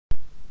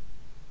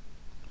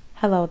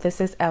Hello, this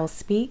is Elle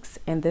Speaks,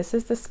 and this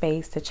is the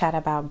space to chat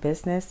about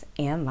business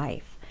and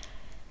life.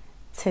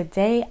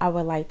 Today, I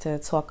would like to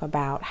talk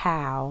about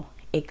how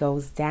it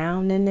goes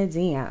down in the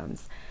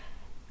DMs.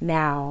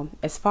 Now,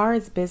 as far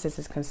as business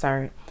is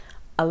concerned,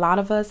 a lot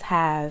of us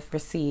have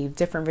received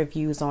different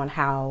reviews on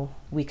how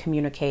we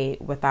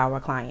communicate with our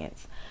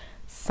clients.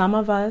 Some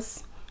of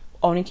us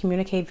only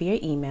communicate via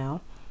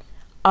email.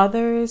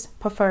 Others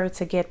prefer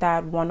to get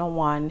that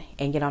one-on-one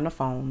and get on the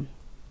phone.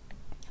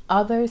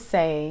 Others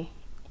say,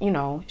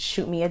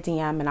 shoot me a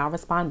DM and I'll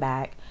respond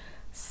back.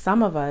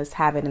 Some of us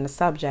have it in the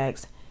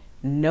subjects,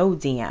 no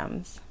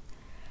DMs.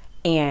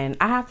 And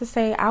I have to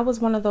say, I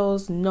was one of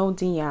those no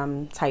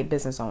DM type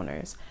business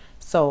owners.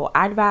 So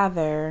I'd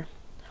rather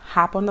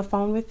hop on the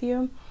phone with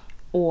you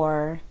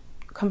or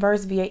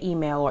converse via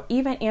email or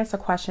even answer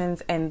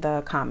questions in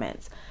the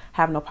comments.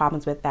 Have no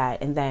problems with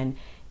that. And then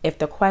if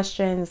the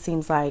question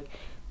seems like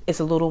it's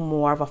a little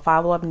more of a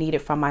follow-up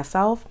needed from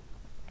myself,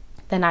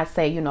 then I'd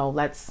say,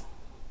 let's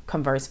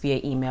converse via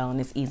email,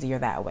 and it's easier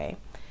that way.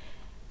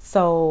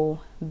 So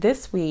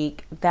this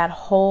week, that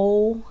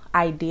whole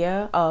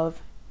idea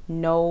of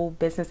no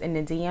business in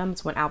the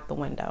DMs went out the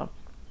window.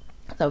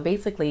 So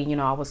basically,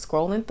 I was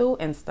scrolling through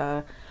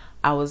Insta,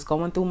 I was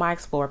going through my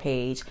Explore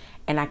page,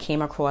 and I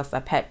came across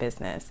a pet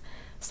business.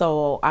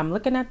 So I'm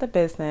looking at the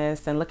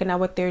business and looking at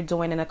what they're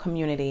doing in the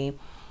community,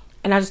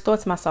 and I just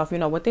thought to myself,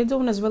 what they're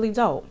doing is really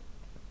dope.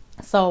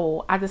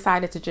 So I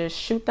decided to just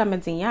shoot them a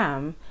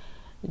DM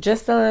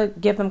just to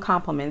give them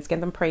compliments, give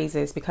them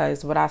praises,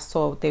 because what I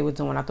saw what they were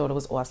doing, I thought it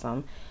was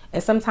awesome.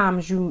 And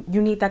sometimes you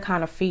need that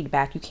kind of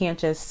feedback. You can't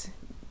just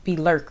be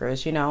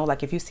lurkers,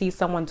 like if you see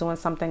someone doing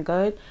something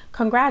good,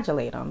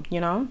 congratulate them,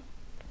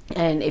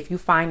 And if you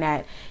find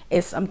that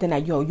it's something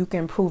that, you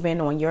can improve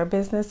on your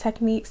business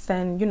techniques,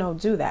 then,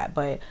 do that.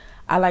 But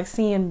I like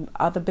seeing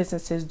other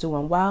businesses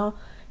doing well.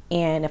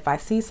 And if I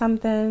see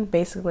something,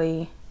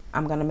 basically,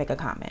 I'm going to make a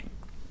comment.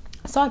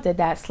 So I did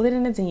that, slid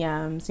in the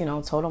DMs,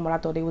 told them what I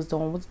thought they was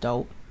doing was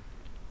dope.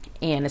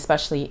 And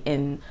especially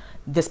in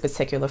this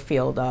particular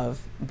field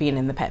of being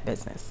in the pet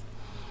business.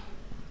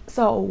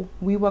 So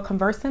we were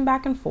conversing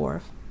back and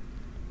forth.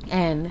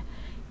 And,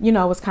 it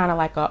was kind of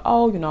like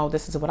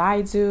this is what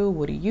I do.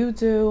 What do you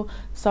do?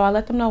 So I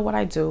let them know what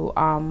I do,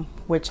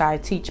 which I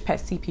teach pet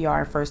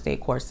CPR and first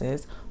aid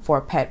courses for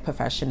pet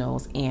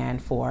professionals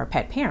and for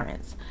pet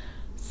parents.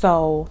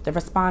 So the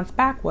response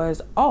back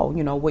was,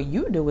 what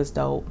you do is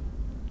dope.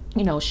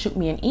 Shoot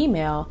me an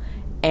email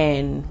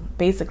and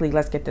basically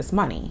let's get this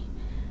money.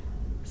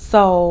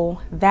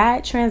 So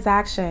that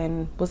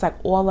transaction was like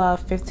all of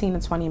 15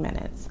 to 20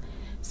 minutes.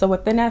 So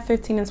within that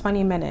 15 and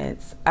 20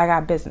 minutes, I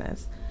got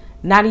business,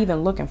 not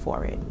even looking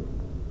for it.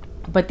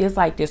 But there's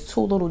two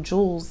little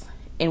jewels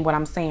in what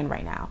I'm saying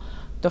right now.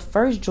 The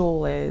first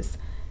jewel is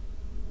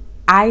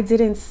I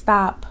didn't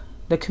stop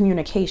the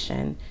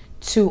communication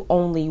to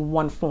only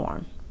one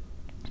form.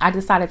 I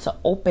decided to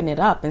open it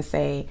up and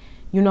say,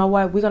 you know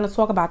what, we're going to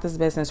talk about this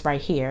business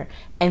right here,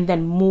 and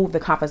then move the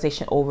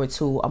conversation over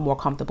to a more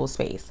comfortable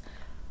space.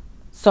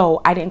 So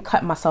I didn't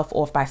cut myself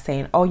off by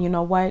saying, you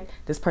know what,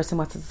 this person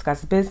wants to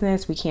discuss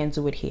business, we can't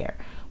do it here.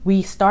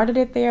 We started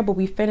it there, but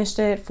we finished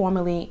it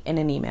formally in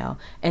an email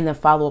and then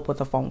follow up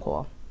with a phone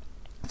call.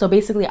 So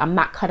basically, I'm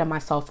not cutting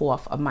myself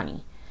off of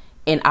money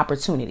and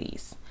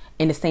opportunities.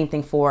 And the same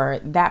thing for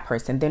that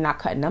person. They're not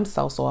cutting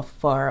themselves off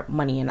for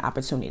money and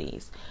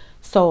opportunities.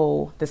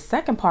 So the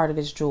second part of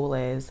this jewel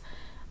is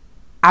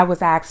I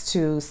was asked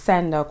to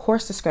send a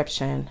course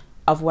description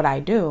of what I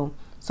do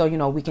so,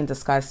 we can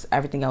discuss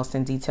everything else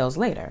in details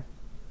later.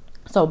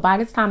 So by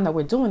the time that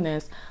we're doing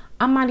this,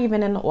 I'm not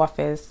even in the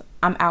office.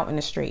 I'm out in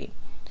the street.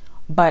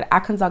 But I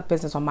conduct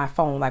business on my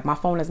phone. Like my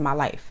phone is my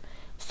life.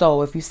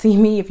 So if you see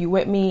me, if you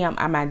with me,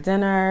 I'm at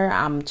dinner,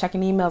 I'm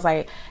checking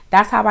emails.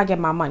 That's how I get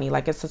my money.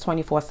 It's a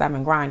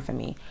 24/7 grind for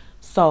me.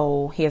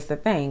 So here's the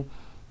thing.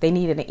 They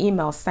needed an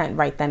email sent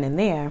right then and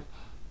there.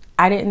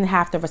 I didn't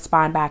have to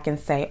respond back and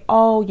say,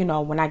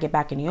 when I get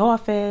back in the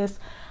office,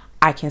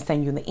 I can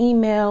send you the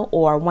email,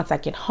 or once I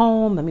get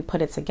home, let me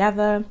put it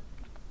together.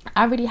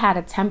 I already had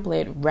a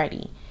template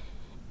ready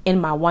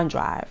in my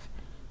OneDrive.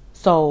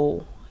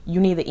 So you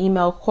need the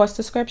email course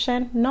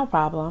description? No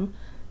problem.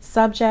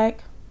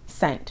 Subject,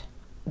 sent.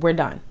 We're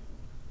done.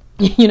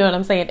 You know what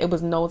I'm saying? It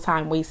was no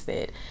time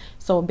wasted.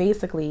 So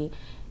basically,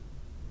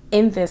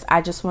 in this,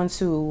 I just want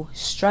to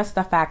stress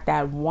the fact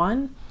that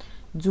one,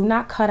 do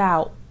not cut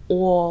out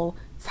all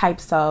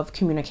types of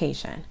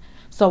communication.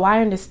 So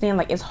I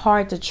understand it's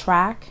hard to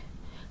track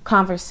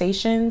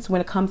conversations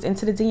when it comes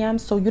into the DMs.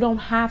 So you don't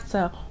have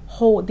to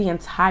hold the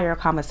entire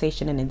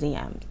conversation in the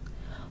DMs,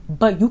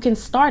 but you can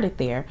start it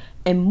there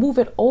and move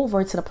it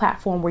over to the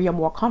platform where you're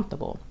more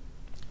comfortable.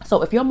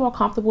 So if you're more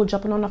comfortable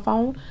jumping on the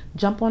phone,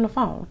 jump on the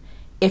phone.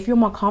 If you're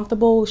more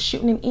comfortable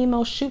shooting an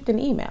email, shoot an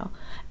email.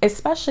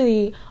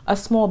 Especially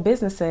small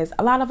businesses,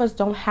 a lot of us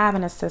don't have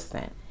an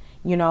assistant.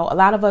 A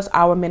lot of us,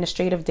 our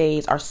administrative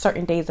days are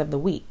certain days of the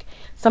week.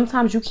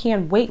 Sometimes you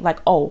can't wait I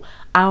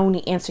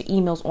only answer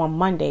emails on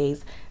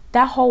Mondays.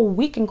 That whole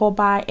week can go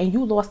by and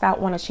you lost out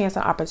on a chance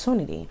and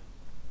opportunity.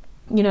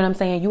 You know what I'm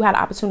saying? You had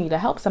an opportunity to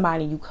help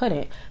somebody, you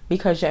couldn't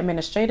because your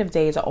administrative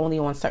days are only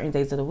on certain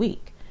days of the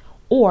week.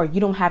 Or you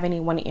don't have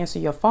anyone to answer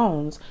your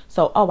phones.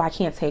 So, I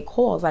can't take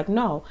calls. Like,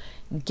 no,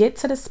 get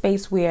to the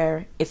space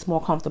where it's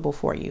more comfortable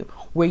for you,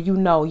 where you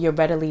know you're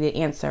readily to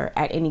answer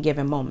at any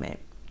given moment.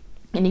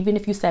 And even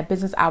if you set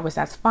business hours,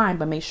 that's fine,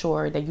 but make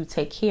sure that you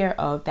take care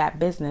of that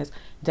business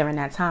during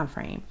that time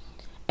frame.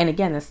 And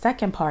again, the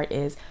second part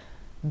is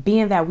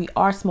being that we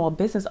are small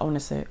business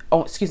owners,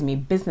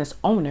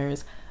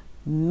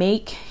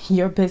 make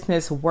your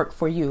business work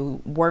for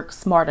you, work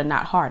smarter,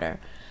 not harder.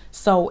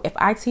 So if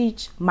I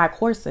teach my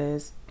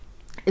courses,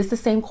 it's the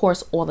same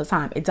course all the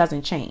time. It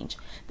doesn't change.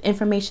 The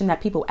information that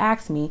people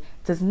ask me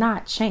does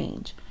not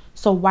change.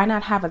 So why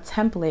not have a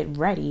template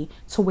ready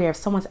to where if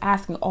someone's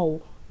asking,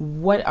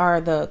 what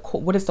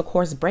is the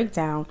course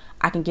breakdown?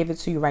 I can give it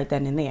to you right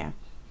then and there.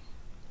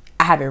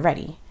 I have it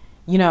ready.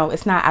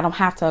 It's not, I don't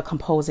have to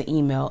compose an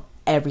email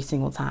every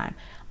single time.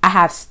 I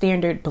have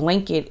standard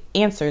blanket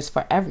answers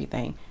for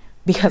everything.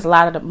 Because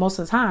most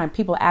of the time,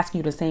 people ask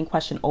you the same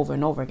question over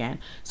and over again.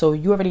 So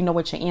you already know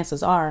what your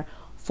answers are.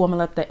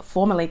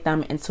 Formulate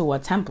them into a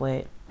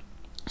template.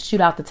 Shoot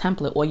out the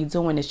template. All you're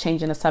doing is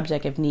changing the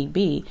subject if need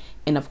be.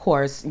 And of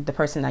course, the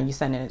person that you're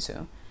sending it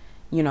to.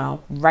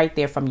 Right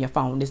there from your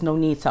phone. There's no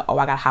need to, I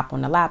got to hop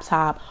on the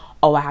laptop.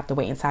 I have to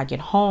wait until I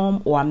get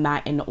home. Or I'm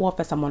not in the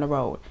office, I'm on the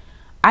road.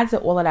 I did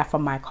all of that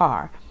from my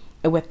car.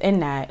 And within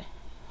that,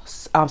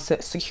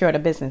 secured a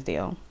business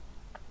deal.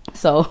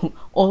 So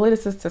all of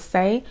this is to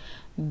say,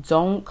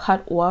 don't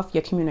cut off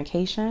your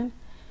communication.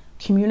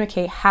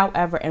 Communicate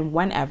however and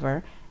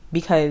whenever,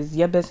 because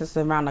your business is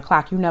around the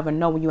clock. You never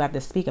know when you have to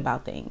speak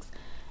about things.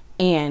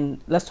 And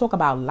let's talk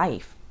about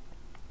life.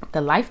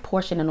 The life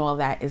portion and all of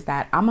that is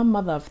that I'm a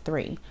mother of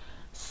 3.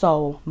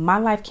 So my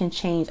life can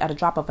change at a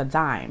drop of a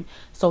dime.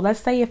 So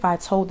let's say if I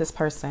told this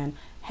person,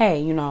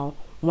 hey,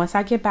 once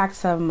I get back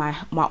to my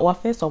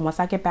office or once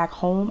I get back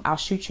home, I'll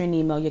shoot you an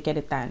email. You'll get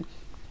it then.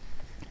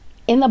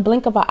 In the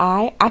blink of an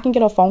eye, I can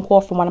get a phone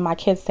call from one of my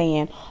kids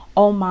saying,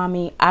 oh,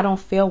 mommy, I don't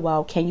feel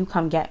well. Can you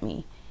come get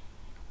me?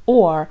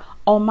 Or,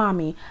 oh,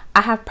 mommy,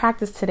 I have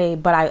practice today,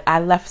 but I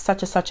left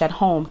such and such at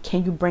home.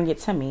 Can you bring it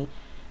to me?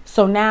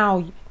 So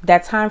now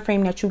that time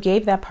frame that you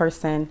gave that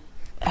person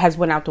has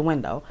went out the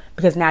window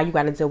because now you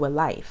got to deal with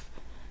life.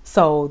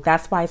 So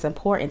that's why it's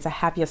important to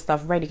have your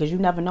stuff ready because you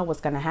never know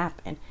what's going to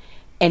happen.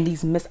 And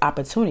these missed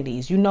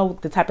opportunities,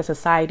 the type of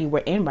society we're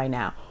in right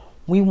now.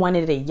 We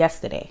wanted it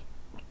yesterday.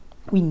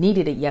 We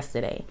needed it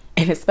yesterday.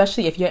 And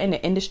especially if you're in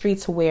the industry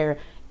to where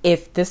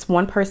if this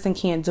one person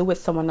can't do it,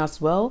 someone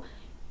else will,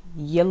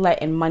 you're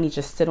letting money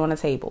just sit on the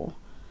table.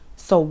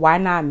 So why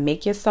not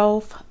make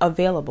yourself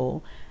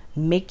available?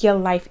 Make your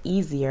life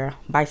easier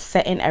by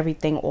setting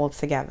everything all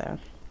together.